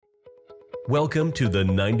Welcome to the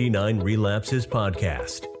 99Relapses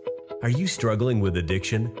podcast. Are you struggling with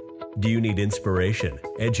addiction? Do you need inspiration,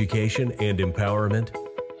 education, and empowerment?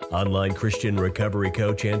 Online Christian recovery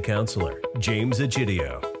coach and counselor, James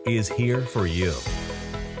Egidio, is here for you.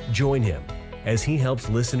 Join him as he helps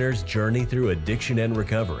listeners journey through addiction and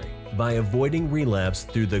recovery by avoiding relapse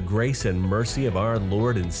through the grace and mercy of our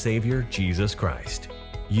Lord and Savior, Jesus Christ.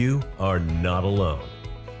 You are not alone.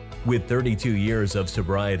 With 32 years of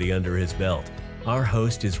sobriety under his belt, our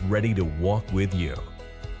host is ready to walk with you.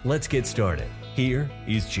 Let's get started. Here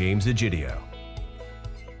is James Egidio.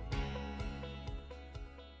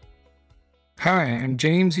 Hi, I'm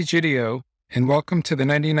James Egidio, and welcome to the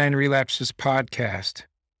 99Relapses podcast,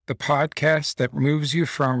 the podcast that moves you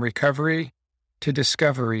from recovery to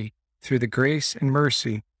discovery through the grace and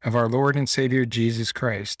mercy of our Lord and Savior Jesus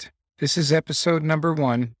Christ. This is episode number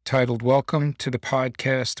 1, titled Welcome to the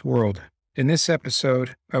Podcast World. In this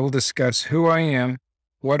episode, I will discuss who I am,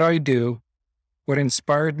 what I do, what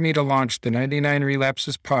inspired me to launch the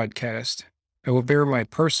 99Relapses podcast. I will bear my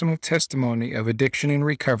personal testimony of addiction and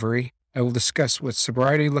recovery. I will discuss what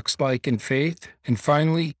sobriety looks like in faith. And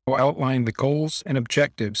finally, I'll outline the goals and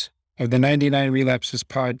objectives of the 99Relapses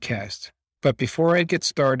podcast. But before I get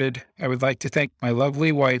started, I would like to thank my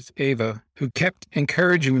lovely wife, Ava, who kept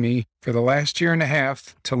encouraging me for the last year and a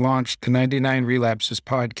half to launch the 99Relapses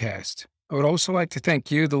podcast. I would also like to thank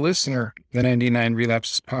you, the listener, of the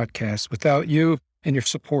 99Relapses podcast. Without you and your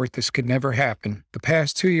support, this could never happen. The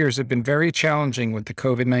past 2 years have been very challenging with the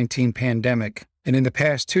COVID-19 pandemic. And in the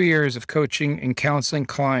past 2 years of coaching and counseling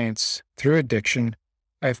clients through addiction,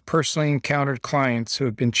 I have personally encountered clients who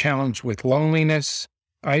have been challenged with loneliness,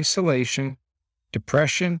 isolation,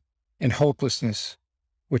 depression, and hopelessness,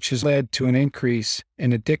 which has led to an increase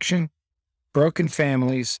in addiction, broken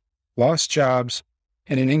families, lost jobs,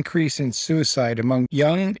 and an increase in suicide among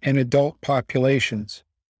young and adult populations.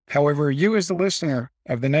 However, you as the listener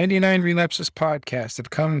of the 99Relapses podcast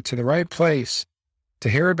have come to the right place to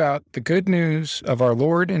hear about the good news of our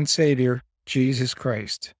Lord and Savior, Jesus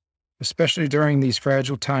Christ, especially during these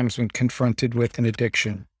fragile times when confronted with an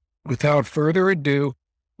addiction. Without further ado,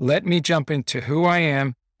 let me jump into who I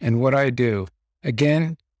am and what I do.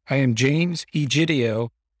 Again, I am James Egidio,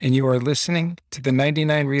 and you are listening to the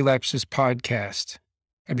 99Relapses podcast.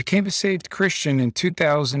 I became a saved Christian in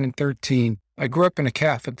 2013. I grew up in a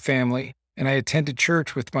Catholic family, and I attended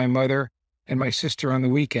church with my mother and my sister on the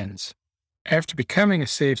weekends. After becoming a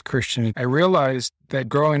saved Christian, I realized that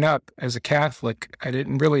growing up as a Catholic, I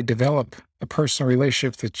didn't really develop a personal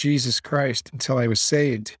relationship with Jesus Christ until I was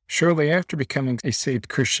saved. Shortly after becoming a saved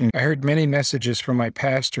Christian, I heard many messages from my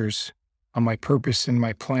pastors on my purpose and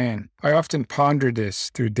my plan. I often pondered this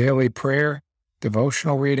through daily prayer,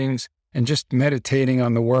 devotional readings, and just meditating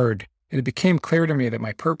on the Word. And it became clear to me that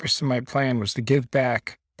my purpose and my plan was to give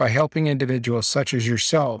back by helping individuals such as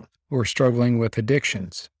yourself who are struggling with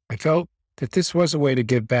addictions. I felt that this was a way to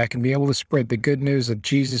give back and be able to spread the good news of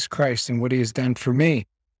Jesus Christ and what he has done for me.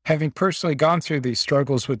 Having personally gone through these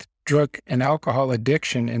struggles with drug and alcohol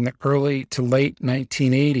addiction in the early to late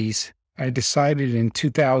 1980s, I decided in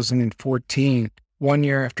 2014, 1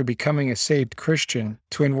 year after becoming a saved Christian,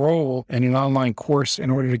 to enroll in an online course in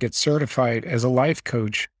order to get certified as a life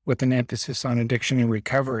coach with an emphasis on addiction and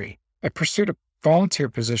recovery. I pursued a volunteer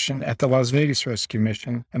position at the Las Vegas Rescue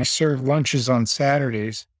Mission, and I served lunches on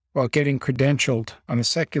Saturdays while getting credentialed on the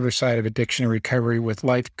secular side of addiction and recovery with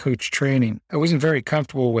life coach training. I wasn't very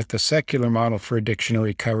comfortable with the secular model for addiction and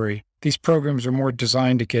recovery. These programs are more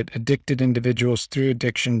designed to get addicted individuals through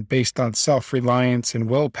addiction based on self-reliance and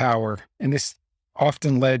willpower, and this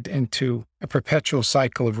often led into a perpetual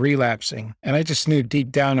cycle of relapsing. And I just knew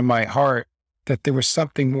deep down in my heart that there was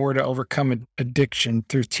something more to overcome addiction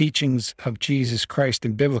through teachings of Jesus Christ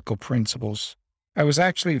and biblical principles. I was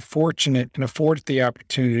actually fortunate and afforded the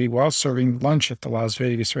opportunity while serving lunch at the Las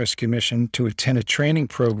Vegas Rescue Mission to attend a training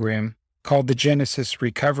program called the Genesis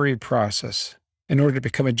Recovery Process in order to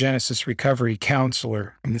become a Genesis Recovery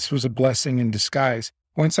counselor. And this was a blessing in disguise.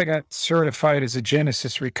 Once I got certified as a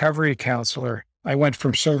Genesis Recovery counselor, I went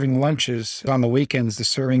from serving lunches on the weekends to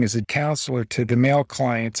serving as a counselor to the male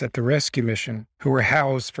clients at the rescue mission who were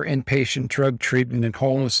housed for inpatient drug treatment and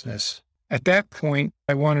homelessness. At that point,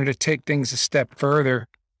 I wanted to take things a step further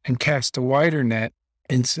and cast a wider net.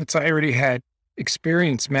 And since I already had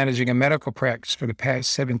experience managing a medical practice for the past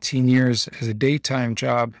 17 years as a daytime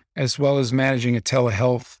job, as well as managing a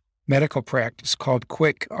telehealth medical practice called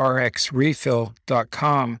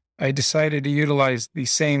QuickRxRefill.com, I decided to utilize the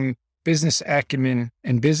same business acumen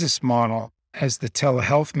and business model as the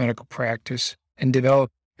telehealth medical practice and develop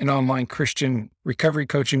an online Christian recovery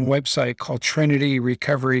coaching website called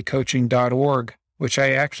trinityrecoverycoaching.org, which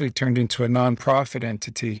I actually turned into a nonprofit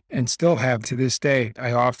entity and still have to this day.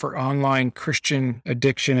 I offer online Christian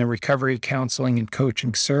addiction and recovery counseling and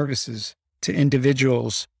coaching services to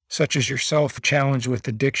individuals such as yourself challenged with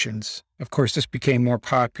addictions. Of course, this became more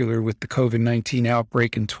popular with the COVID-19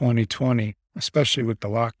 outbreak in 2020, especially with the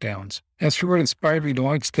lockdowns. As for what inspired me to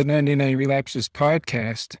launch the 99 Relapses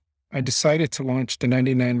podcast, I decided to launch the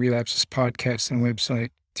 99 Relapses podcast and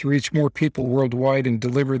website to reach more people worldwide and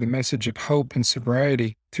deliver the message of hope and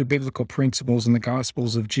sobriety through biblical principles and the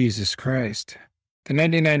Gospels of Jesus Christ. The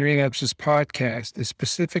 99 Relapses podcast is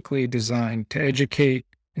specifically designed to educate,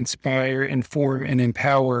 inspire, inform, and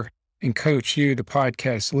empower and coach you, the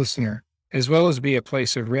podcast listener, as well as be a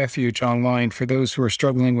place of refuge online for those who are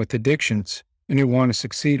struggling with addictions and who want to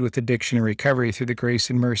succeed with addiction and recovery through the grace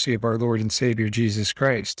and mercy of our Lord and Savior Jesus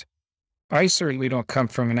Christ. I certainly don't come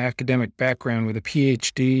from an academic background with a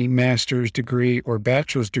PhD, master's degree, or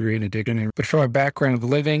bachelor's degree in addiction, but from a background of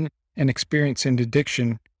living and experience in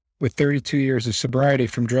addiction with 32 years of sobriety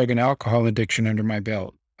from drug and alcohol addiction under my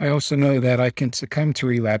belt. I also know that I can succumb to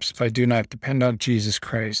relapse if I do not depend on Jesus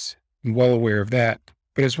Christ. I'm well aware of that.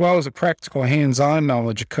 But as well as a practical hands-on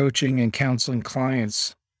knowledge of coaching and counseling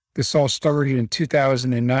clients, this all started in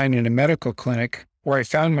 2009 in a medical clinic where I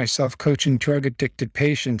found myself coaching drug-addicted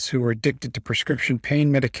patients who were addicted to prescription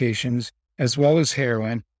pain medications as well as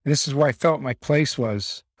heroin. And this is where I felt my place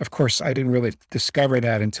was. Of course, I didn't really discover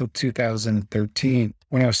that until 2013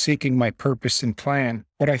 when I was seeking my purpose and plan.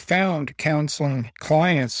 What I found counseling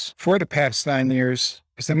clients for the past 9 years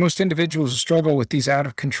is that most individuals who struggle with these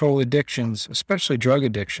out-of-control addictions, especially drug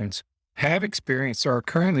addictions, have experienced or are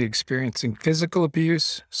currently experiencing physical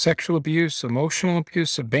abuse, sexual abuse, emotional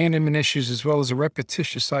abuse, abandonment issues, as well as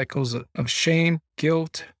repetitious cycles of shame,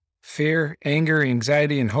 guilt, fear, anger,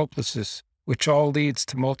 anxiety, and hopelessness, which all leads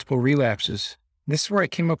to multiple relapses. This is where I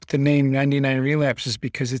came up with the name 99 Relapses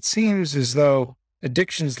because it seems as though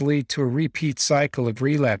addictions lead to a repeat cycle of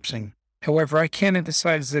relapsing. However, I can't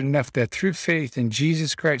emphasize it enough that through faith in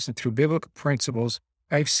Jesus Christ and through biblical principles,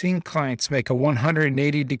 I've seen clients make a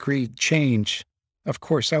 180-degree change. Of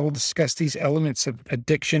course, I will discuss these elements of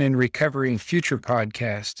addiction and recovery in future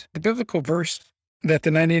podcasts. The biblical verse that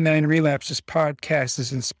the 99 Relapses podcast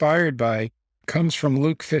is inspired by comes from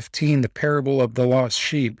Luke 15, the parable of the lost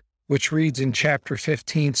sheep, which reads in chapter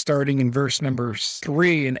 15, starting in verse number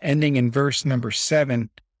 3 and ending in verse number 7,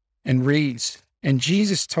 and reads, "And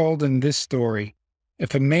Jesus told in this story,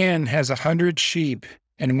 if a man has 100 sheep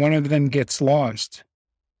and one of them gets lost,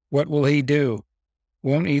 what will he do?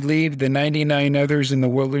 Won't he leave the 99 others in the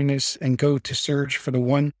wilderness and go to search for the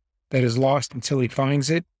one that is lost until he finds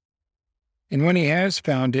it? And when he has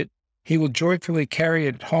found it, he will joyfully carry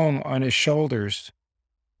it home on his shoulders.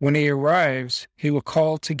 When he arrives, he will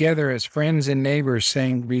call together his friends and neighbors,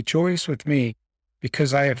 saying, 'Rejoice with me,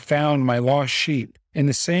 because I have found my lost sheep.' In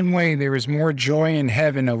the same way, there is more joy in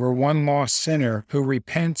heaven over one lost sinner who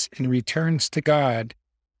repents and returns to God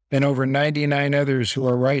than over 99 others who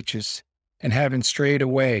are righteous and haven't strayed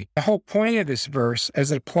away." The whole point of this verse,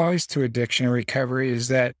 as it applies to addiction and recovery, is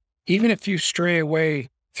that even if you stray away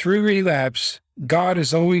through relapse, God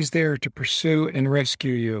is always there to pursue and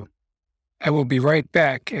rescue you. I will be right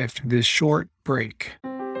back after this short break.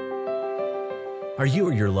 Are you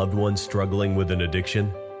or your loved one struggling with an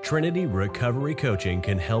addiction? Trinity Recovery Coaching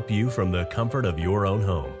can help you from the comfort of your own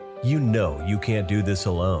home. You know you can't do this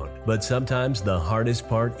alone, but sometimes the hardest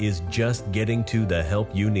part is just getting to the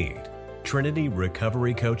help you need. Trinity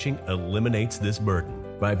Recovery Coaching eliminates this burden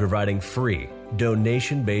by providing free,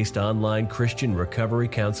 donation-based online Christian recovery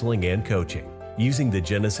counseling and coaching. Using the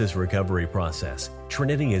Genesis recovery process,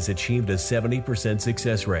 Trinity has achieved a 70%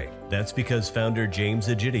 success rate. That's because founder James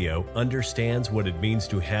Egidio understands what it means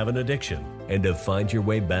to have an addiction and to find your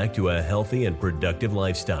way back to a healthy and productive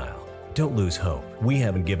lifestyle. Don't lose hope. We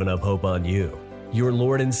haven't given up hope on you. Your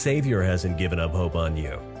Lord and Savior hasn't given up hope on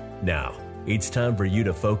you. Now, it's time for you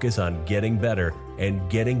to focus on getting better and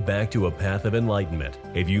getting back to a path of enlightenment.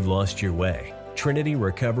 If you've lost your way, Trinity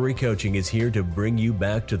Recovery Coaching is here to bring you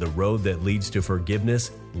back to the road that leads to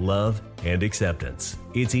forgiveness, love, and acceptance.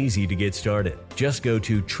 It's easy to get started. Just go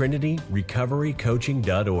to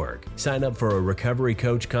trinityrecoverycoaching.org. Sign up for a recovery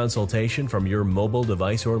coach consultation from your mobile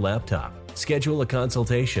device or laptop. Schedule a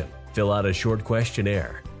consultation. Fill out a short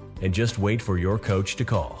questionnaire, and just wait for your coach to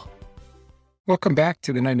call. Welcome back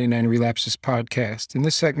to the 99 Relapses podcast. In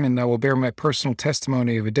this segment, I will bear my personal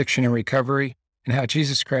testimony of addiction and recovery and how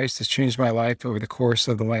Jesus Christ has changed my life over the course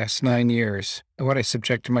of the last 9 years, and what I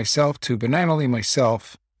subjected myself to, but not only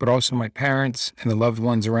myself, but also my parents and the loved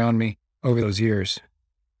ones around me over those years.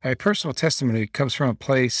 My personal testimony comes from a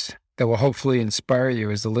place that will hopefully inspire you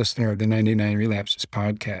as the listener of the 99 Relapses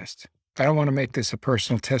podcast. I don't want to make this a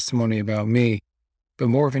personal testimony about me, but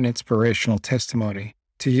more of an inspirational testimony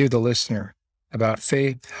to you, the listener, about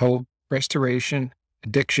faith, hope, restoration,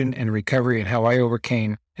 addiction, and recovery, and how I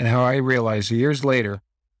overcame, and how I realized years later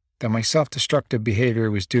that my self-destructive behavior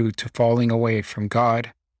was due to falling away from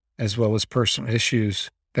God, as well as personal issues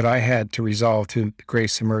that I had to resolve through the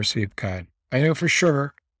grace and mercy of God. I know for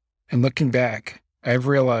sure, and looking back, I have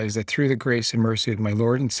realized that through the grace and mercy of my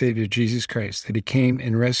Lord and Savior Jesus Christ, that he came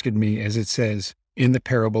and rescued me, as it says in the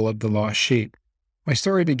parable of the lost sheep. My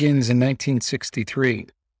story begins in 1963.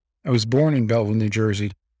 I was born in Belleville, New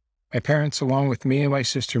Jersey. My parents, along with me and my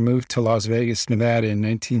sister, moved to Las Vegas, Nevada in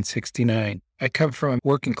 1969. I come from a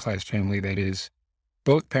working-class family, that is.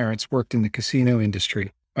 Both parents worked in the casino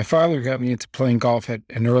industry. My father got me into playing golf at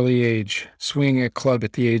an early age, swinging a club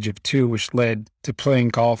at the age of 2, which led to playing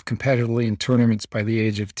golf competitively in tournaments by the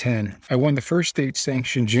age of 10. I won the first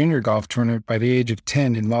state-sanctioned junior golf tournament by the age of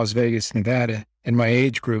 10 in Las Vegas, Nevada, in my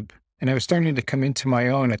age group, and I was starting to come into my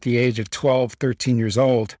own at the age of 12, 13 years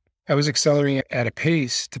old. I was accelerating at a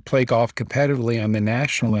pace to play golf competitively on the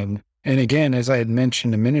national level. And again, as I had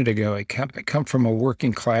mentioned a minute ago, I come from a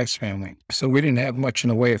working class family. So we didn't have much in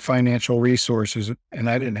the way of financial resources, and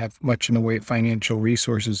I didn't have much in the way of financial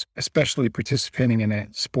resources, especially participating in a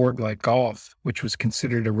sport like golf, which was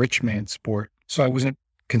considered a rich man's sport. So I wasn't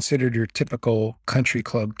considered your typical country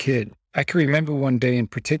club kid. I can remember one day in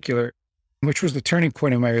particular, which was the turning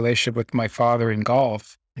point in my relationship with my father in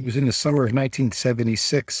golf. It was in the summer of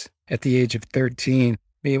 1976. At the age of 13,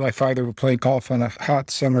 me and my father were playing golf on a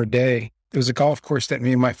hot summer day. There was a golf course that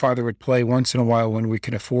me and my father would play once in a while when we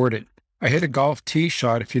could afford it. I hit a golf tee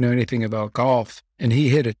shot, if you know anything about golf, and he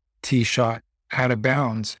hit a tee shot out of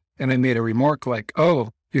bounds. And I made a remark like,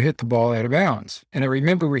 "Oh, you hit the ball out of bounds." And I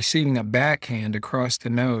remember receiving a backhand across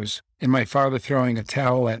the nose and my father throwing a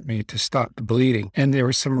towel at me to stop the bleeding. And there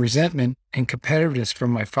was some resentment and competitiveness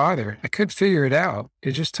from my father. I could figure it out.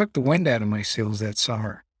 It just took the wind out of my sails that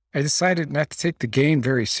summer. I decided not to take the game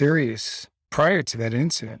very serious prior to that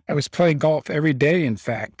incident. I was playing golf every day, in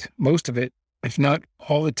fact, most of it, if not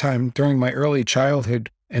all the time, during my early childhood,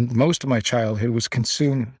 and most of my childhood was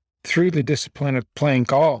consumed through the discipline of playing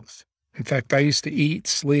golf. In fact, I used to eat,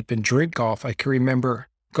 sleep, and drink golf. I can remember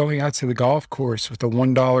going out to the golf course with a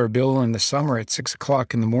 $1 bill in the summer at 6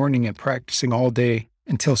 o'clock in the morning and practicing all day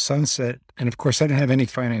until sunset. And of course, I didn't have any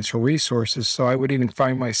financial resources, so I would even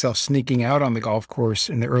find myself sneaking out on the golf course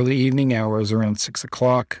in the early evening hours around 6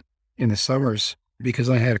 o'clock in the summers because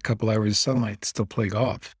I had a couple hours of sunlight to still play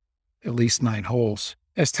golf, at least 9 holes.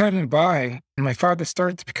 As time went by, my father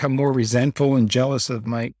started to become more resentful and jealous of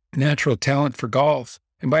my natural talent for golf.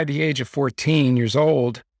 And by the age of 14 years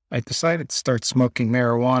old, I decided to start smoking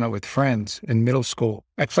marijuana with friends in middle school.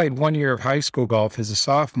 I played 1 year of high school golf as a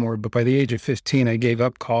sophomore, but by the age of 15, I gave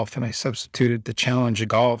up golf and I substituted the challenge of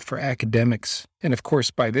golf for academics. And of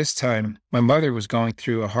course, by this time, my mother was going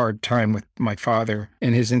through a hard time with my father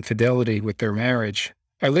and his infidelity with their marriage.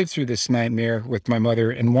 I lived through this nightmare with my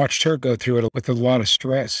mother and watched her go through it with a lot of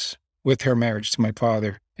stress with her marriage to my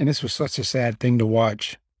father. And this was such a sad thing to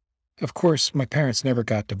watch. Of course, my parents never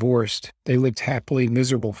got divorced. They lived happily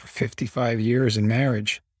miserable for 55 years in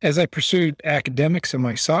marriage. As I pursued academics in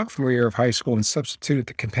my sophomore year of high school and substituted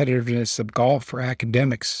the competitiveness of golf for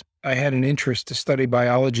academics, I had an interest to study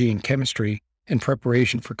biology and chemistry in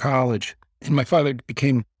preparation for college. And my father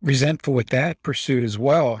became resentful with that pursuit as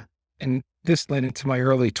well. And this led into my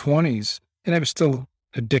early 20s. And I was still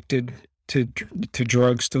addicted to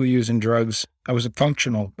drugs, still using drugs. I was a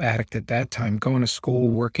functional addict at that time, going to school,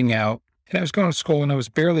 working out. And I was going to school and I was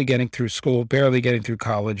barely getting through school, barely getting through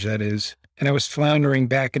college, that is. And I was floundering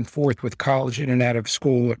back and forth with college in and out of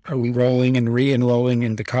school, enrolling and re-enrolling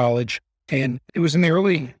into college. And it was in the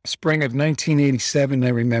early spring of 1987, I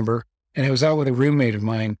remember. And I was out with a roommate of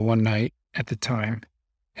mine one night at the time.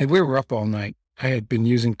 And we were up all night. I had been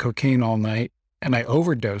using cocaine all night and I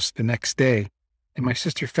overdosed the next day. And my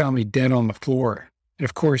sister found me dead on the floor. And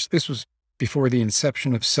of course, this was before the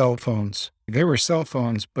inception of cell phones. There were cell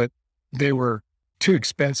phones, but they were too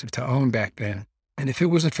expensive to own back then. And if it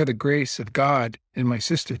wasn't for the grace of God and my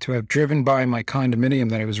sister to have driven by my condominium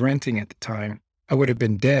that I was renting at the time, I would have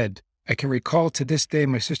been dead. I can recall to this day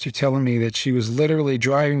my sister telling me that she was literally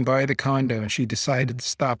driving by the condo and she decided to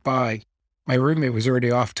stop by. My roommate was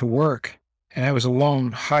already off to work, and I was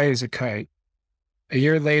alone, high as a kite. A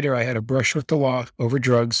year later, I had a brush with the law over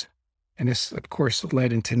drugs, and this, of course,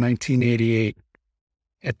 led into 1988.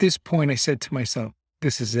 At this point, I said to myself,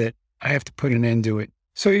 this is it. I have to put an end to it.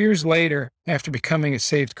 So years later, after becoming a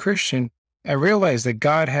saved Christian, I realized that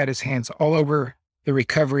God had his hands all over the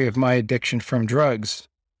recovery of my addiction from drugs.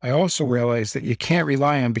 I also realized that you can't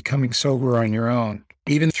rely on becoming sober on your own.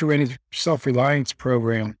 Even through any self-reliance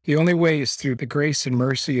program, the only way is through the grace and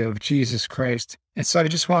mercy of Jesus Christ. And so I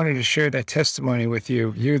just wanted to share that testimony with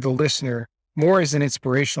you, the listener, more as an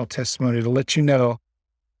inspirational testimony to let you know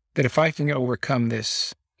that if I can overcome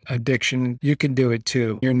this addiction, you can do it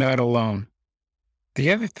too. You're not alone.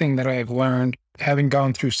 The other thing that I have learned, having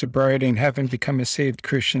gone through sobriety and having become a saved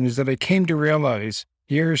Christian, is that I came to realize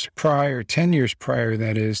 10 years prior,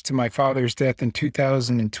 that is, to my father's death in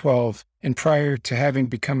 2012, and prior to having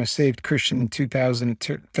become a saved Christian in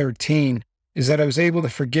 2013, is that I was able to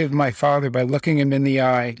forgive my father by looking him in the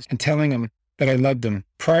eye and telling him that I loved him.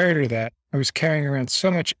 Prior to that, I was carrying around so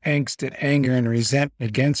much angst and anger and resentment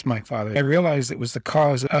against my father. I realized it was the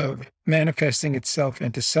cause of manifesting itself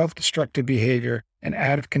into self-destructive behavior and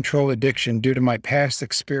out-of-control addiction due to my past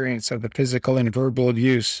experience of the physical and verbal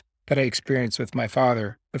abuse that I experienced with my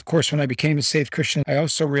father. Of course, when I became a saved Christian, I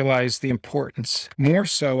also realized the importance, more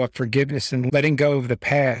so, of forgiveness and letting go of the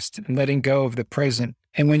past and letting go of the present.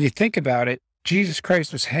 And when you think about it, Jesus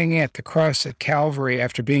Christ was hanging at the cross at Calvary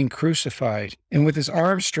after being crucified, and with his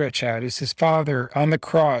arms stretched out as his Father on the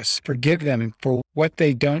cross, forgive them for what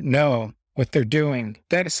they don't know, what they're doing.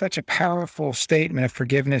 That is such a powerful statement of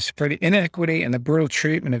forgiveness for the inequity and the brutal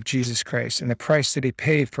treatment of Jesus Christ and the price that he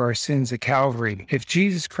paid for our sins at Calvary. If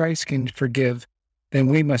Jesus Christ can forgive, then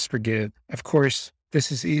we must forgive. Of course,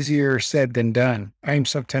 this is easier said than done. I am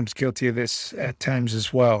sometimes guilty of this at times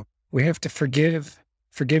as well. We have to forgive.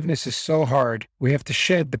 Forgiveness is so hard. We have to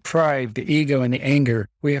shed the pride, the ego, and the anger.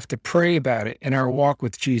 We have to pray about it in our walk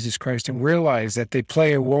with Jesus Christ and realize that they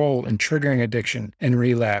play a role in triggering addiction and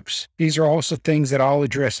relapse. These are also things that I'll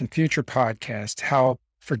address in future podcasts, how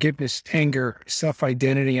forgiveness, anger,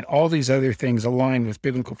 self-identity, and all these other things align with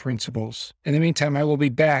biblical principles. In the meantime, I will be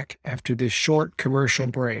back after this short commercial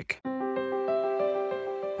break.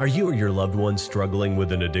 Are you or your loved one struggling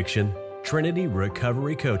with an addiction? Trinity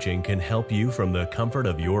Recovery Coaching can help you from the comfort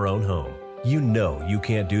of your own home. You know you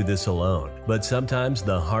can't do this alone, but sometimes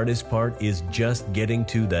the hardest part is just getting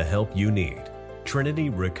to the help you need.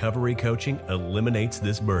 Trinity Recovery Coaching eliminates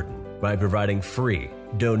this burden by providing free,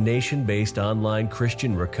 donation-based online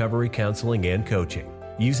Christian recovery counseling and coaching.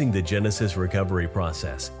 Using the Genesis recovery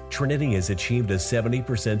process, Trinity has achieved a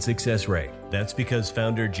 70% success rate. That's because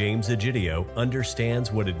founder James Egidio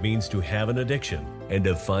understands what it means to have an addiction and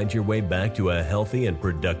to find your way back to a healthy and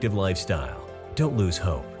productive lifestyle. Don't lose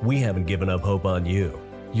hope. We haven't given up hope on you.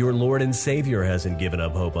 Your Lord and Savior hasn't given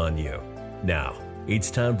up hope on you. Now,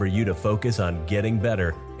 it's time for you to focus on getting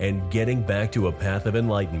better and getting back to a path of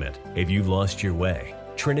enlightenment if you've lost your way.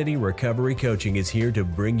 Trinity Recovery Coaching is here to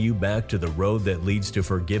bring you back to the road that leads to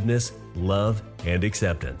forgiveness, love, and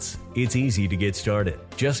acceptance. It's easy to get started.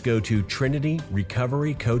 Just go to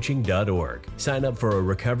trinityrecoverycoaching.org. Sign up for a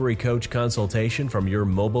recovery coach consultation from your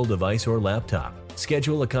mobile device or laptop.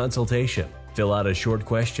 Schedule a consultation, fill out a short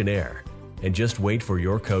questionnaire, and just wait for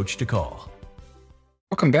your coach to call.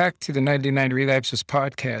 Welcome back to the 99 Relapses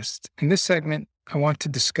podcast. In this segment, I want to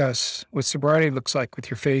discuss what sobriety looks like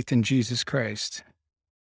with your faith in Jesus Christ.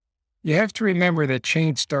 You have to remember that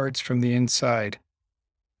change starts from the inside.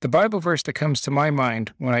 The Bible verse that comes to my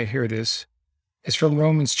mind when I hear this is from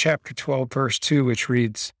Romans chapter 12, verse 2, which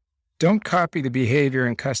reads, "Don't copy the behavior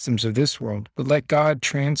and customs of this world, but let God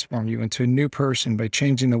transform you into a new person by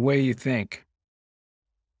changing the way you think."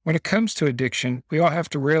 When it comes to addiction, we all have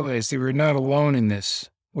to realize that we're not alone in this.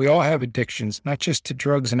 We all have addictions, not just to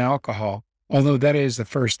drugs and alcohol, although that is the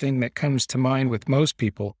first thing that comes to mind with most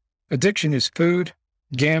people. Addiction is food,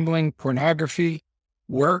 gambling, pornography,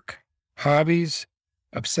 work, hobbies,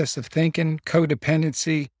 obsessive thinking,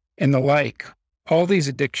 codependency, and the like. All these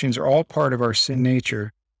addictions are all part of our sin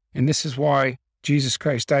nature, and this is why Jesus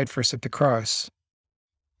Christ died for us at the cross.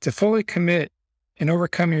 To fully commit and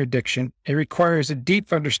overcome your addiction, it requires a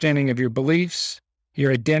deep understanding of your beliefs,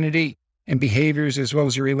 your identity, and behaviors, as well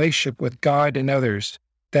as your relationship with God and others.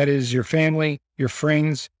 That is, your family, your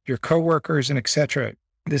friends, your coworkers, and etc.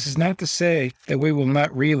 This is not to say that we will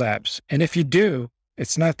not relapse, and if you do,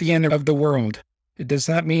 it's not the end of the world. It does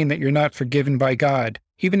not mean that you're not forgiven by God,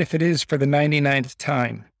 even if it is for the 99th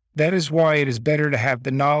time. That is why it is better to have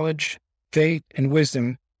the knowledge, faith, and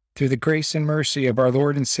wisdom through the grace and mercy of our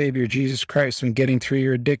Lord and Savior Jesus Christ when getting through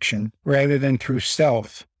your addiction, rather than through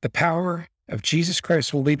self. The power of Jesus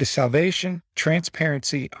Christ will lead to salvation,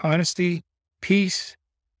 transparency, honesty, peace,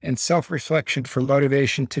 and self-reflection for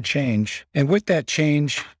motivation to change. And with that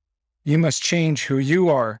change, you must change who you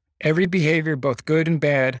are. Every behavior, both good and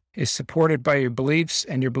bad, is supported by your beliefs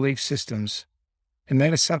and your belief systems. And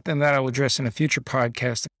that is something that I will address in a future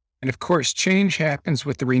podcast. And of course, change happens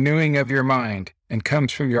with the renewing of your mind and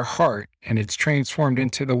comes from your heart, and it's transformed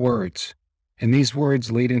into the words. And these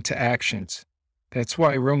words lead into actions. That's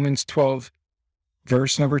why Romans 12,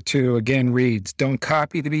 verse number 2 again reads, "Don't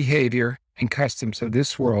copy the behavior and customs of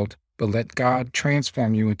this world, but let God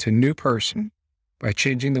transform you into a new person by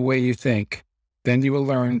changing the way you think. Then you will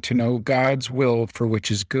learn to know God's will for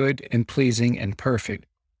which is good and pleasing and perfect."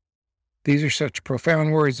 These are such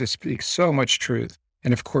profound words that speak so much truth.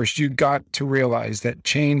 And of course, you got to realize that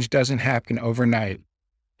change doesn't happen overnight.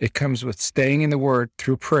 It comes with staying in the Word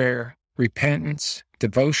through prayer, repentance,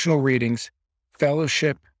 devotional readings,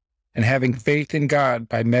 fellowship, and having faith in God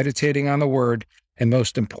by meditating on the Word, and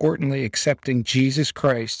most importantly, accepting Jesus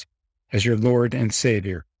Christ as your Lord and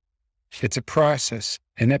Savior. It's a process.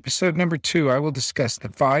 In episode number 2, I will discuss the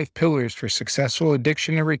 5 pillars for successful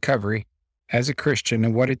addiction and recovery as a Christian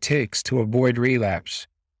and what it takes to avoid relapse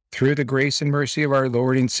through the grace and mercy of our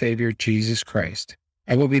Lord and Savior, Jesus Christ.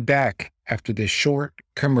 I will be back after this short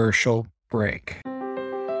commercial break.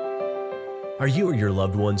 Are you or your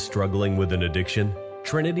loved ones struggling with an addiction?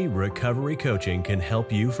 Trinity Recovery Coaching can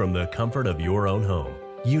help you from the comfort of your own home.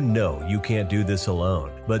 You know you can't do this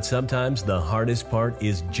alone, but sometimes the hardest part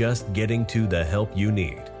is just getting to the help you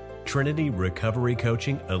need. Trinity Recovery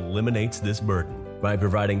Coaching eliminates this burden by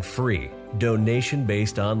providing free,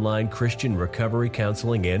 donation-based online Christian recovery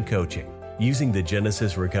counseling and coaching. Using the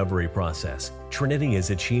Genesis recovery process, Trinity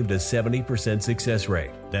has achieved a 70% success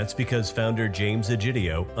rate. That's because founder James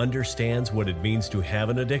Egidio understands what it means to have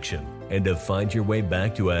an addiction and to find your way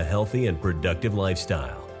back to a healthy and productive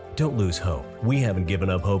lifestyle. Don't lose hope. We haven't given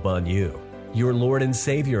up hope on you. Your Lord and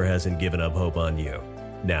Savior hasn't given up hope on you.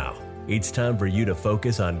 Now, it's time for you to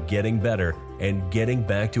focus on getting better and getting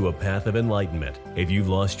back to a path of enlightenment. If you've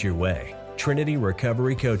lost your way, Trinity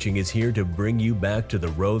Recovery Coaching is here to bring you back to the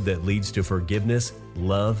road that leads to forgiveness,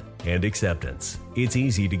 love, and acceptance. It's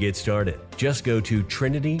easy to get started. Just go to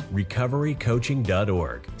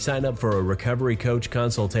trinityrecoverycoaching.org. Sign up for a recovery coach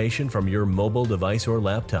consultation from your mobile device or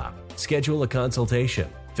laptop. Schedule a consultation,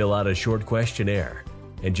 fill out a short questionnaire,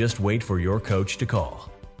 and just wait for your coach to call.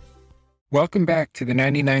 Welcome back to the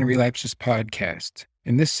 99 Relapses podcast.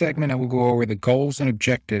 In this segment, I will go over the goals and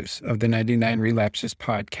objectives of the 99 Relapses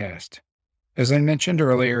podcast. As I mentioned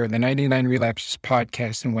earlier, the 99 Relapses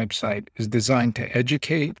podcast and website is designed to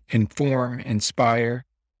educate, inform, inspire,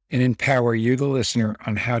 and empower you, the listener,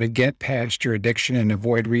 on how to get past your addiction and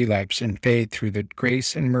avoid relapse and fade through the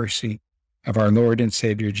grace and mercy of our Lord and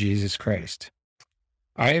Savior, Jesus Christ.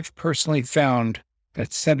 I have personally found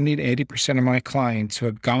that 70 to 80% of my clients who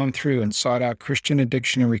have gone through and sought out Christian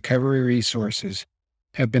addiction and recovery resources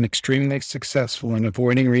have been extremely successful in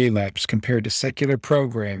avoiding relapse compared to secular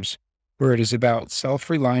programs where it is about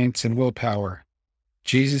self-reliance and willpower.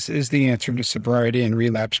 Jesus is the answer to sobriety and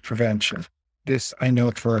relapse prevention. This I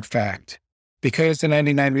know for a fact. Because the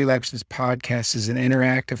 99 Relapses podcast is an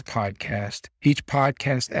interactive podcast, each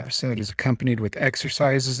podcast episode is accompanied with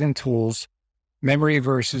exercises and tools, memory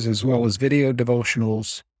verses, as well as video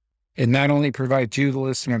devotionals. It not only provides you, the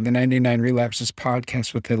listener of the 99 Relapses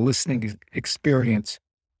podcast, with a listening experience,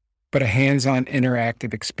 but a hands-on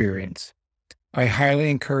interactive experience. I highly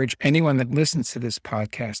encourage anyone that listens to this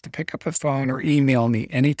podcast to pick up a phone or email me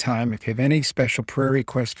anytime if you have any special prayer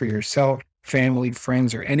requests for yourself, family,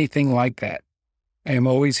 friends, or anything like that. I am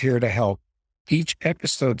always here to help. Each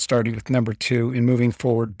episode, starting with number 2 and moving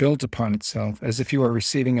forward, builds upon itself as if you are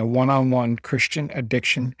receiving a one-on-one Christian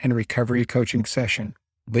addiction and recovery coaching session.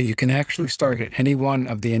 But you can actually start at any one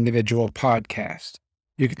of the individual podcasts.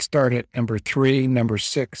 You can start at number 3, number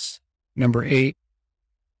 6, number 8,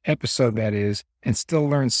 episode that is, and still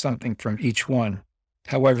learn something from each one.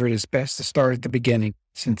 However, it is best to start at the beginning,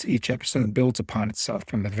 since each episode builds upon itself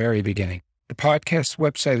from the very beginning. The podcast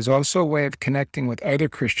website is also a way of connecting with other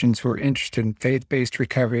Christians who are interested in faith-based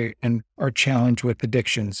recovery and are challenged with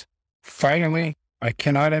addictions. Finally, I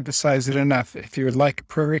cannot emphasize it enough. If you would like a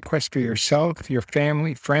prayer request for yourself, your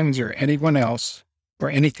family, friends, or anyone else, or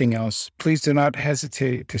anything else, please do not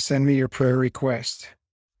hesitate to send me your prayer request.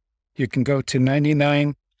 You can go to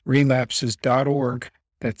 99relapses.org.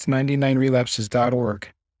 That's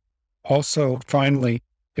 99relapses.org. Also, finally,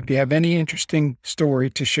 if you have any interesting story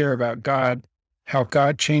to share about God, how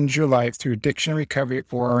God changed your life through addiction recovery,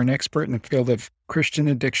 or are an expert in the field of Christian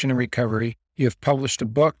addiction and recovery, you have published a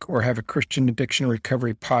book or have a Christian addiction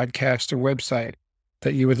recovery podcast or website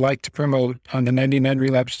that you would like to promote on the 99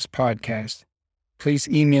 Relapses podcast, please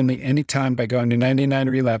email me anytime by going to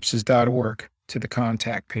 99relapses.org to the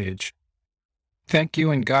contact page. Thank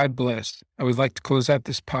you and God bless. I would like to close out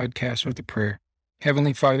this podcast with a prayer.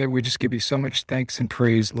 Heavenly Father, we just give you so much thanks and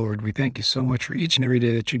praise, Lord. We thank you so much for each and every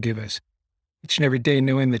day that you give us. Each and every day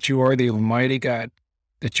knowing that you are the Almighty God,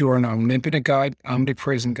 that you are an omnipotent God,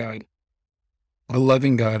 omnipresent God, a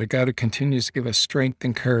loving God, a God who continues to give us strength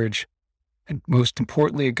and courage, and most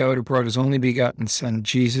importantly, a God who brought his only begotten Son,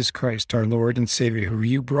 Jesus Christ, our Lord and Savior, who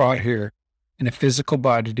you brought here in a physical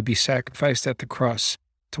body to be sacrificed at the cross,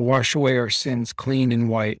 to wash away our sins clean and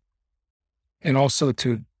white, and also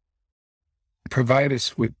to provide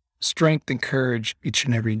us with strength and courage each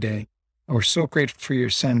and every day. And we're so grateful for your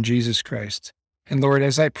Son, Jesus Christ. And Lord,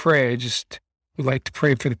 as I pray, I just would like to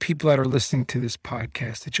pray for the people that are listening to this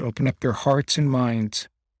podcast, that you open up their hearts and minds.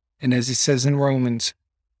 And as it says in Romans,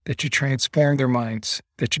 that you transform their minds,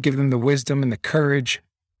 that you give them the wisdom and the courage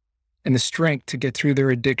and the strength to get through their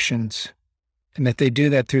addictions, and that they do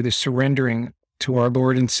that through the surrendering to our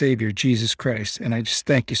Lord and Savior, Jesus Christ. And I just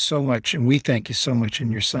thank you so much, and we thank you so much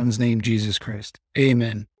in your Son's name, Jesus Christ.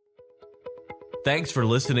 Amen. Thanks for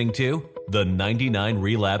listening to the 99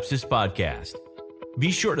 Relapses podcast. Be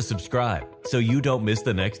sure to subscribe so you don't miss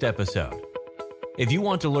the next episode. If you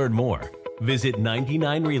want to learn more, visit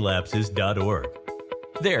 99relapses.org.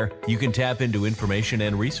 There, you can tap into information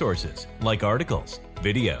and resources like articles,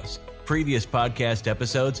 videos, previous podcast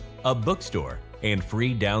episodes, a bookstore, and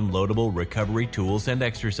free downloadable recovery tools and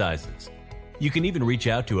exercises. You can even reach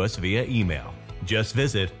out to us via email. Just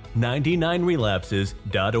visit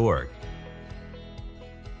 99relapses.org.